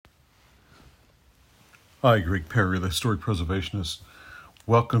Hi, Greg Perry, the historic preservationist.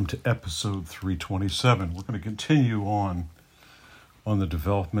 Welcome to episode 327. We're going to continue on the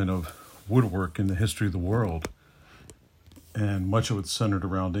development of woodwork in the history of the world. And much of it's centered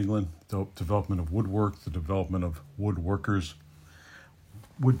around England, the development of woodwork, the development of woodworkers,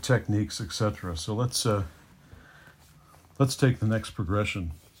 wood techniques, etc. So let's take the next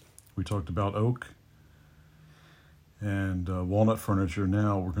progression. We talked about oak and walnut furniture.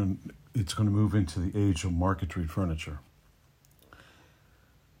 Now it's going to move into the age of marquetry furniture.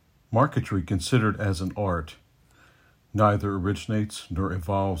 Marquetry, considered as an art, neither originates nor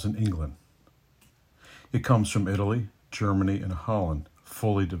evolves in England. It comes from Italy, Germany, and Holland,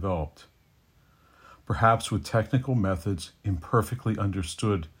 fully developed, perhaps with technical methods imperfectly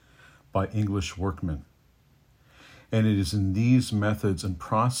understood by English workmen. And it is in these methods and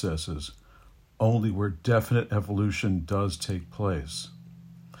processes only where definite evolution does take place.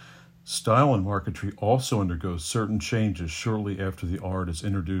 Style in marquetry also undergoes certain changes shortly after the art is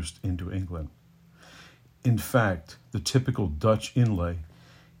introduced into England. In fact, the typical Dutch inlay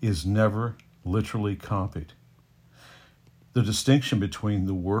is never literally copied. The distinction between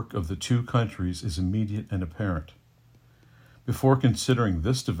the work of the two countries is immediate and apparent. Before considering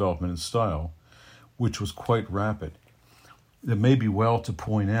this development in style, which was quite rapid, it may be well to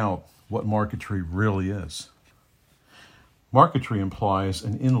point out what marquetry really is. Marquetry implies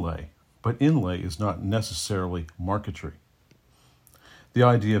an inlay, but inlay is not necessarily marquetry. The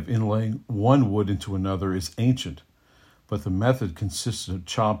idea of inlaying one wood into another is ancient, but the method consisted of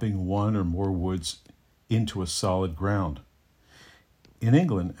chopping one or more woods into a solid ground. In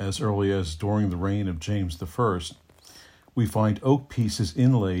England, as early as during the reign of James I, we find oak pieces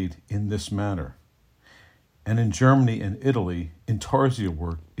inlaid in this manner. And in Germany and Italy, intarsia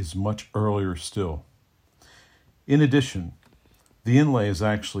work is much earlier still. In addition, the inlay is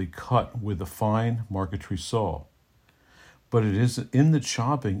actually cut with a fine marquetry saw, but it is in the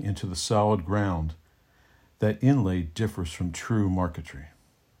chopping into the solid ground that inlay differs from true marquetry.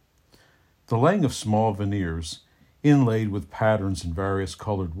 The laying of small veneers, inlaid with patterns in various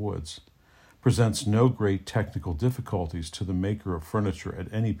colored woods, presents no great technical difficulties to the maker of furniture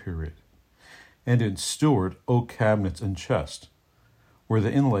at any period, and in Stuart oak cabinets and chests, where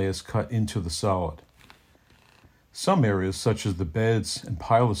the inlay is cut into the solid. Some areas, such as the beds and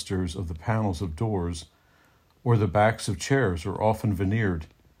pilasters of the panels of doors or the backs of chairs, are often veneered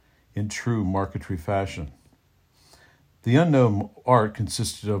in true marquetry fashion. The unknown art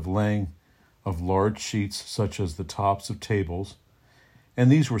consisted of laying of large sheets such as the tops of tables, and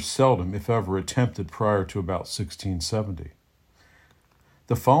these were seldom, if ever, attempted prior to about 1670.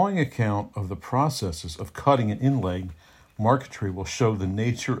 The following account of the processes of cutting and inlaying marquetry will show the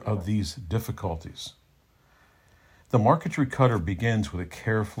nature of these difficulties. The marquetry cutter begins with a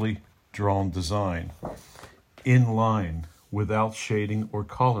carefully drawn design, in line, without shading or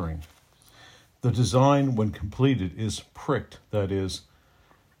coloring. The design, when completed, is pricked, that is,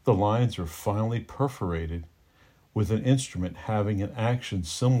 the lines are finely perforated with an instrument having an action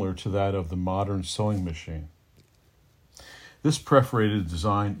similar to that of the modern sewing machine. This perforated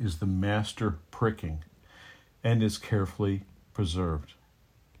design is the master pricking and is carefully preserved.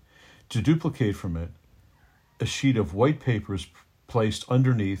 To duplicate from it, a sheet of white paper is placed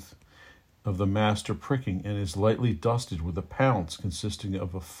underneath of the master pricking and is lightly dusted with a pounce consisting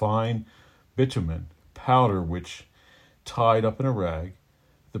of a fine bitumen powder which, tied up in a rag,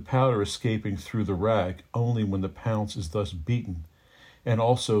 the powder escaping through the rag only when the pounce is thus beaten, and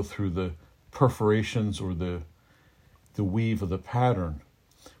also through the perforations or the weave of the pattern,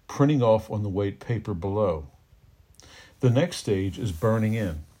 printing off on the white paper below. The next stage is burning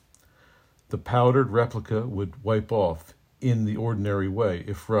in. The powdered replica would wipe off in the ordinary way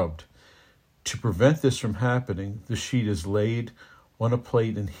if rubbed. To prevent this from happening, the sheet is laid on a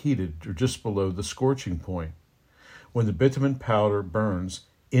plate and heated or just below the scorching point. When the bitumen powder burns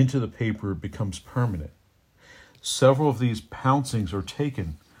into the paper, it becomes permanent. Several of these pouncings are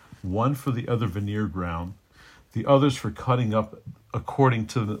taken, one for the other veneer ground, the others for cutting up according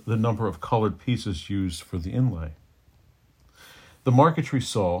to the number of colored pieces used for the inlay. The marquetry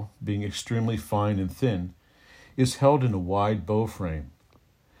saw, being extremely fine and thin, is held in a wide bow frame.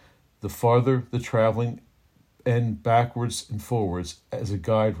 The farther the traveling end backwards and forwards as a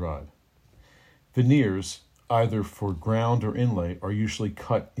guide rod. Veneers, either for ground or inlay, are usually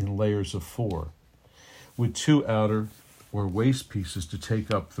cut in layers of 4, with 2 outer or waist pieces to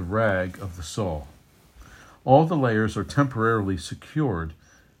take up the rag of the saw. All the layers are temporarily secured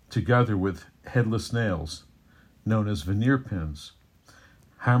together with headless nails, known as veneer pins,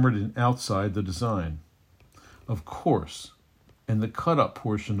 hammered in outside the design. Of course, and the cut-up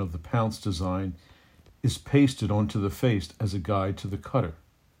portion of the pounce design is pasted onto the face as a guide to the cutter.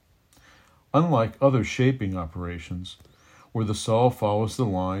 Unlike other shaping operations, where the saw follows the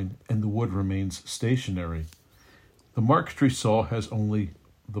line and the wood remains stationary, the marquetry saw has only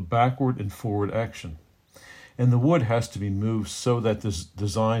the backward and forward action, and the wood has to be moved so that this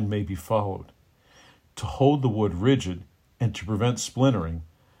design may be followed. To hold the wood rigid and to prevent splintering,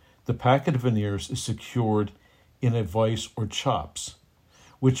 the packet of veneers is secured in a vise or chops,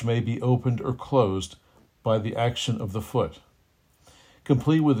 which may be opened or closed by the action of the foot.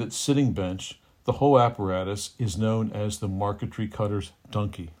 Complete with its sitting bench, the whole apparatus is known as the marquetry cutter's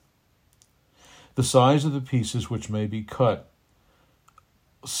donkey. The size of the pieces which may be cut,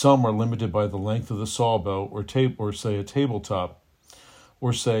 some are limited by the length of the sawbow or say a tabletop,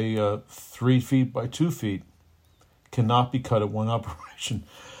 or say 3 feet by 2 feet, cannot be cut at one operation.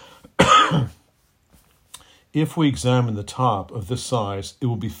 If we examine the top of this size, it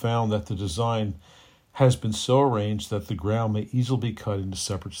will be found that the design has been so arranged that the ground may easily be cut into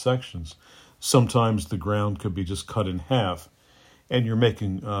separate sections. Sometimes the ground could be just cut in half, and you're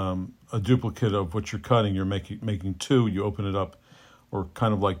making a duplicate of what you're cutting. You're making two, you open it up, or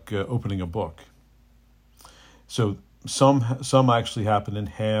kind of like opening a book. So some actually happen in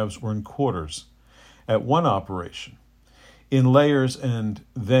halves or in quarters at one operation, in layers and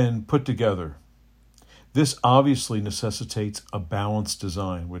then put together. This obviously necessitates a balanced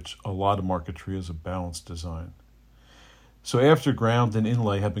design, which a lot of marquetry is a balanced design. So after ground and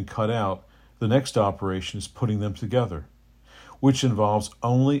inlay have been cut out, the next operation is putting them together, which involves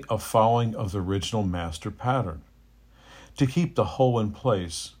only a following of the original master pattern. To keep the whole in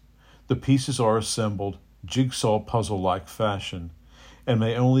place, the pieces are assembled jigsaw puzzle-like fashion and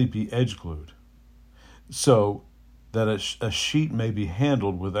may only be edge-glued, so that a sheet may be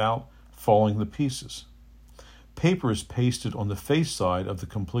handled without falling the pieces. Paper is pasted on the face side of the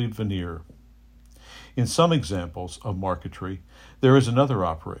complete veneer. In some examples of marquetry, there is another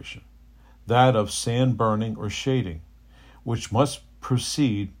operation, that of sand burning or shading, which must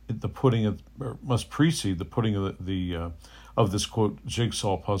precede the putting of this quote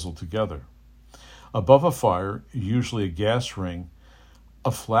jigsaw puzzle together. Above a fire, usually a gas ring,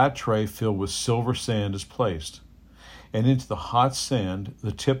 a flat tray filled with silver sand is placed, and into the hot sand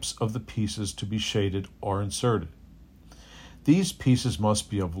the tips of the pieces to be shaded are inserted. These pieces must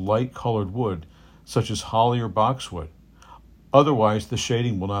be of light-colored wood, such as holly or boxwood. Otherwise, the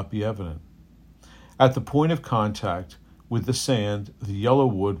shading will not be evident. At the point of contact with the sand, the yellow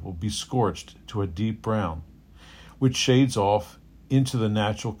wood will be scorched to a deep brown, which shades off into the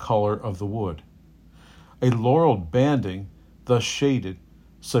natural color of the wood. A laureled banding, thus shaded,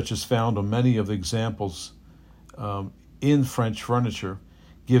 such as found on many of the examples in French furniture,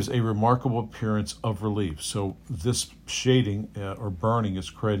 gives a remarkable appearance of relief. So this shading or burning is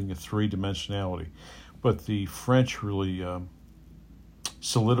creating a three-dimensionality. But the French really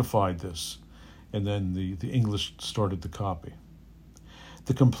solidified this, and then the English started to copy.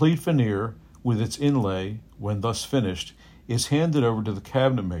 The complete veneer, with its inlay, when thus finished, is handed over to the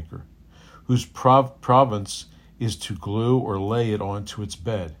cabinet maker, whose province is to glue or lay it onto its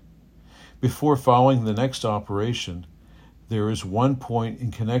bed. Before following the next operation, there is one point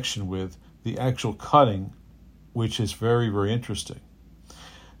in connection with the actual cutting, which is very, very interesting.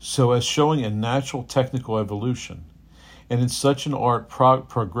 So as showing a natural technical evolution, and in such an art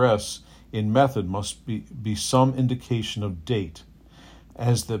progress in method must be some indication of date,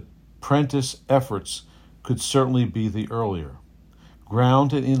 as the prentice efforts could certainly be the earlier.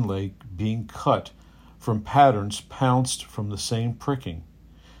 Ground and inlay being cut from patterns pounced from the same pricking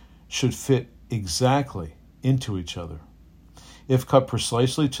should fit exactly into each other, if cut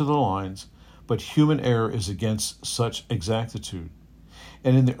precisely to the lines, but human error is against such exactitude,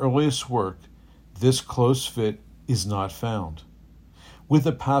 and in the earliest work this close fit is not found. With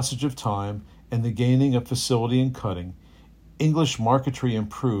the passage of time and the gaining of facility in cutting, English marquetry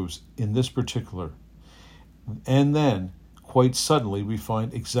improves in this particular, and then, quite suddenly, we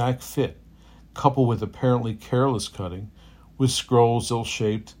find exact fit, coupled with apparently careless cutting, with scrolls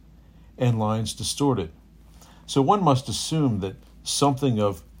ill-shaped and lines distorted. So one must assume that something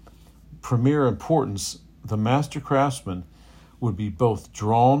of premier importance, the master craftsman, would be both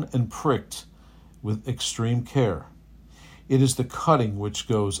drawn and pricked with extreme care. It is the cutting which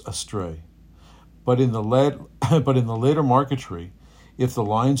goes astray. But in the later marquetry, if the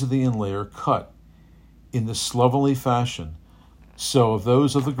lines of the inlay are cut in the slovenly fashion, so of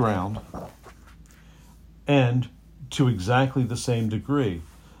those of the ground, and to exactly the same degree,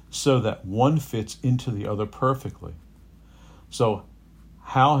 so that one fits into the other perfectly. So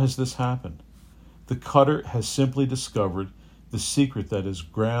how has this happened? The cutter has simply discovered the secret that is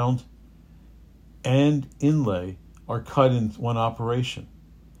ground and inlay are cut in one operation.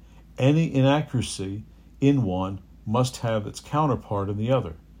 Any inaccuracy in one must have its counterpart in the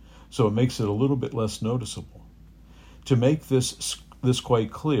other, so it makes it a little bit less noticeable. To make this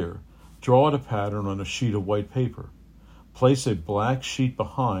quite clear, draw out a pattern on a sheet of white paper. Place a black sheet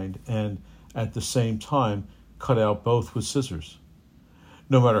behind and, at the same time, cut out both with scissors.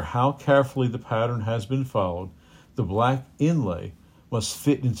 No matter how carefully the pattern has been followed, the black inlay must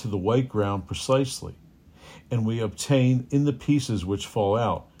fit into the white ground precisely, and we obtain in the pieces which fall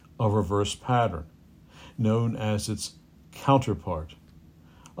out a reverse pattern, known as its counterpart,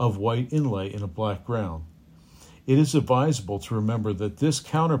 of white inlay in a black ground. It is advisable to remember that this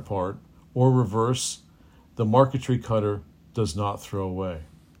counterpart, or reverse, the marquetry cutter does not throw away.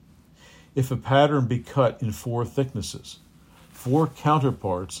 If a pattern be cut in 4 thicknesses, 4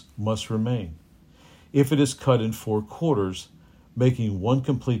 counterparts must remain. If it is cut in 4 quarters, making one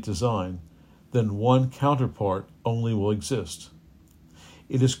complete design, then one counterpart only will exist.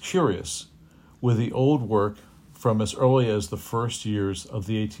 It is curious, with the old work from as early as the first years of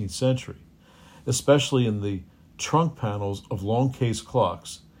the 18th century, especially in the trunk panels of long case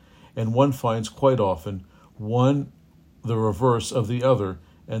clocks, and one finds quite often one the reverse of the other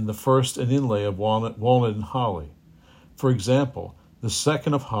and the first an inlay of walnut and holly. For example, the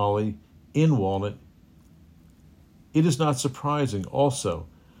second of holly in walnut. It is not surprising also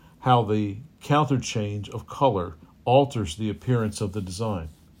how the counterchange of color alters the appearance of the design.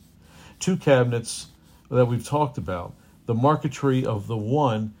 2 cabinets that we've talked about, the marquetry of the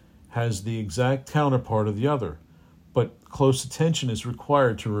one has the exact counterpart of the other, but close attention is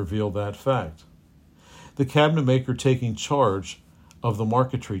required to reveal that fact. The cabinet maker taking charge of the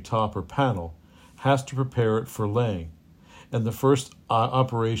marquetry top or panel has to prepare it for laying, and the first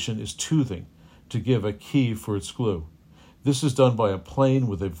operation is toothing to give a key for its glue. This is done by a plane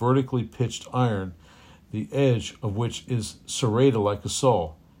with a vertically pitched iron, the edge of which is serrated like a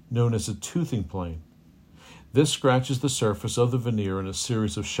saw, known as a toothing plane. This scratches the surface of the veneer in a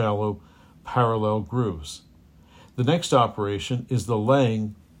series of shallow parallel grooves. The next operation is the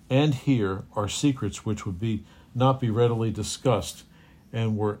laying, and here are secrets which would not be readily discussed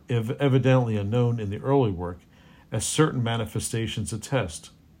and were evidently unknown in the early work, as certain manifestations attest.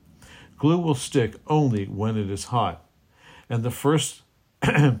 Glue will stick only when it is hot, and the first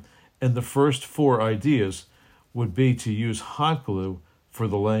 4 ideas would be to use hot glue for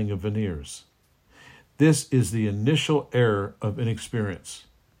the laying of veneers. This is the initial error of inexperience.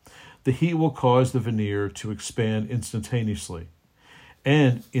 The heat will cause the veneer to expand instantaneously,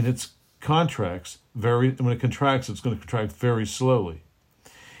 and when it contracts, it's going to contract very slowly.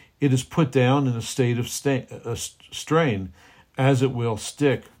 It is put down in a state of strain, as it will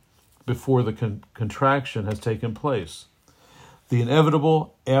stick before the contraction has taken place. The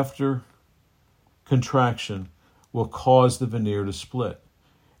inevitable after contraction will cause the veneer to split,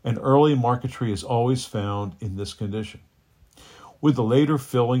 and early marquetry is always found in this condition, with the later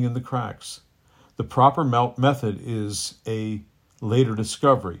filling in the cracks. The proper method is a later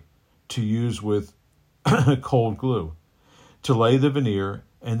discovery, to use with cold glue, to lay the veneer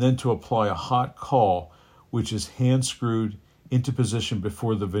and then to apply a hot caul, which is hand screwed into position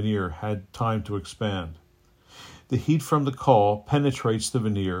before the veneer had time to expand. The heat from the caul penetrates the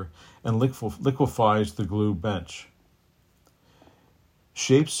veneer and liquefies the glue bench.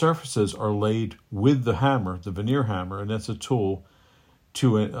 Shaped surfaces are laid with the hammer, the veneer hammer, and that's a tool,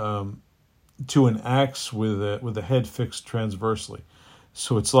 to an axe with a head fixed transversely.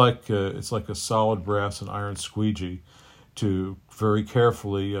 So it's like a solid brass and iron squeegee to very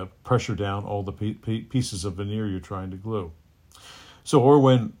carefully pressure down all the pieces of veneer you're trying to glue. So, or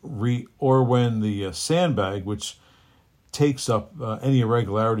when the sandbag, which takes up any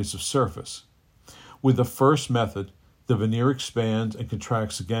irregularities of surface. With the first method, the veneer expands and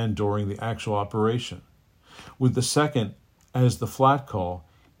contracts again during the actual operation. With the second, as the flat caul,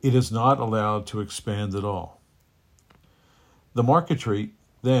 it is not allowed to expand at all. The marquetry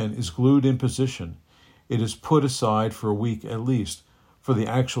then is glued in position. It is put aside for a week at least for the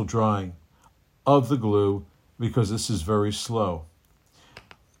actual drying of the glue, because this is very slow.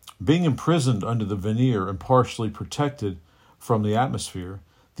 Being imprisoned under the veneer and partially protected from the atmosphere,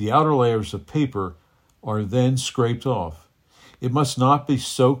 the outer layers of paper are then scraped off. It must not be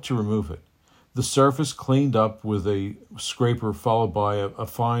soaked to remove it. The surface cleaned up with a scraper, followed by a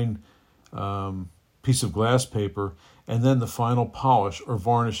fine piece of glass paper, and then the final polish or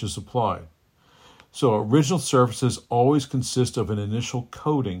varnish is applied. So original surfaces always consist of an initial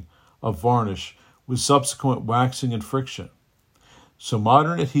coating of varnish with subsequent waxing and friction. So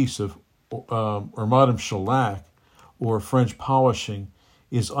modern adhesive or modern shellac or French polishing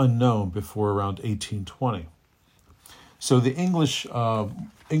is unknown before around 1820. So the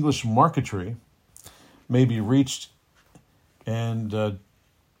English marquetry may be reached and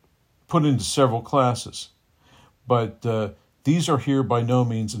put into several classes, but these are here by no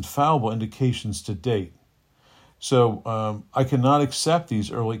means infallible indications to date. So I cannot accept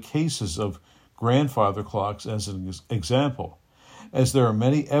these early cases of grandfather clocks as an example, as there are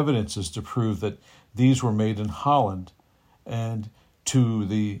many evidences to prove that these were made in Holland and to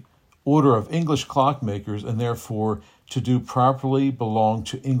the order of English clockmakers, and therefore to do properly belong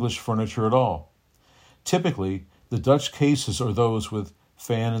to English furniture at all. Typically, the Dutch cases are those with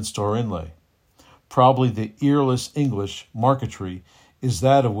fan and star inlay. Probably the earless English marquetry is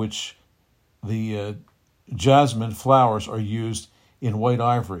that of which the jasmine flowers are used in white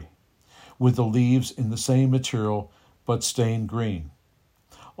ivory, with the leaves in the same material but stained green.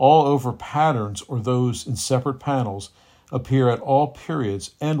 All over patterns or those in separate panels appear at all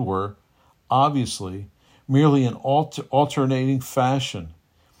periods and were, obviously, merely an alternating fashion.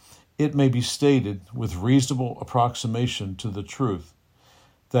 It may be stated with reasonable approximation to the truth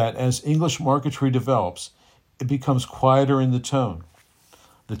that as English marquetry develops, it becomes quieter in the tone.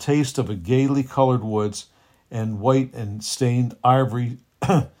 The taste of a gaily colored woods and white and stained ivory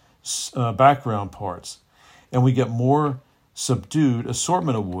background parts, and we get more subdued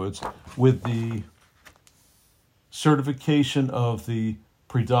assortment of woods with the certification of the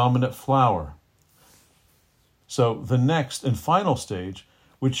predominant flower. So the next and final stage,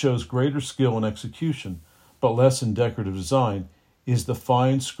 which shows greater skill in execution but less in decorative design, is the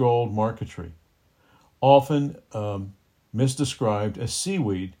fine scrolled marquetry, often misdescribed as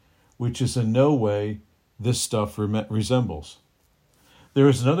seaweed, which is in no way this stuff resembles. There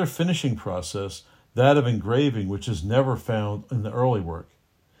is another finishing process, that of engraving, which is never found in the early work.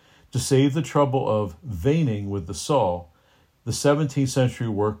 To save the trouble of veining with the saw, the 17th century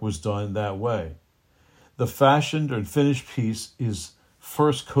work was done that way. The fashioned and finished piece is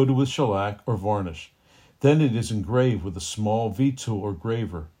first coated with shellac or varnish. Then it is engraved with a small V-tool or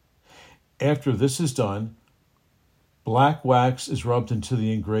graver. After this is done, black wax is rubbed into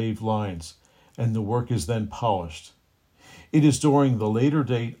the engraved lines, and the work is then polished. It is during the later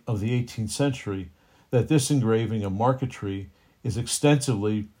date of the 18th century that this engraving of marquetry is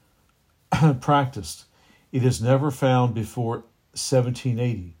extensively practiced. It is never found before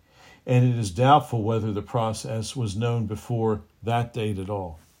 1780, and it is doubtful whether the process was known before that date at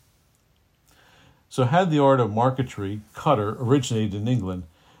all. So had the art of marquetry, cutter, originated in England,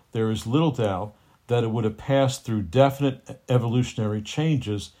 there is little doubt that it would have passed through definite evolutionary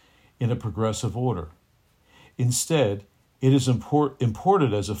changes in a progressive order. Instead, it is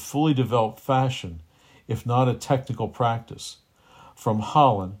imported as a fully developed fashion, if not a technical practice, from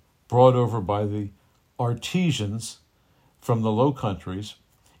Holland, brought over by the artisans from the Low Countries.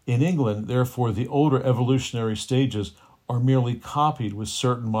 In England, therefore, the older evolutionary stages are merely copied with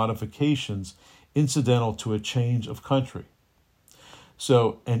certain modifications incidental to a change of country.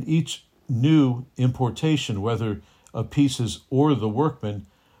 So, and each new importation, whether of pieces or the workman,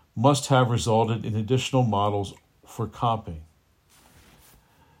 must have resulted in additional models for copying.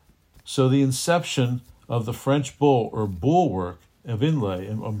 So the inception of the French bull or bullwork of inlay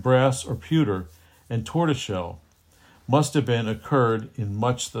of brass or pewter and tortoiseshell must have been occurred in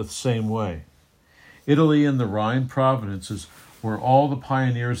much the same way. Italy and the Rhine provinces were all the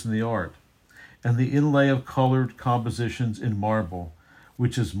pioneers in the art, and the inlay of colored compositions in marble,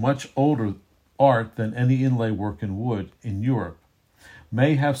 which is much older art than any inlay work in wood in Europe,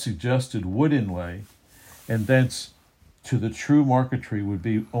 may have suggested wood inlay, and thence to the true marquetry would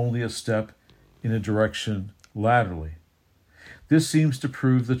be only a step in a direction laterally. This seems to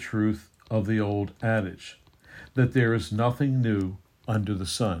prove the truth of the old adage, that there is nothing new under the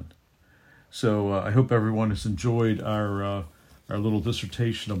sun. So I hope everyone has enjoyed our little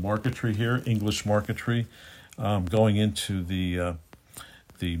dissertation of marquetry here, English marquetry, going into the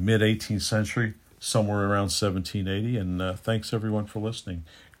mid-18th century, somewhere around 1780. And thanks everyone for listening.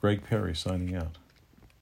 Greg Perry signing out.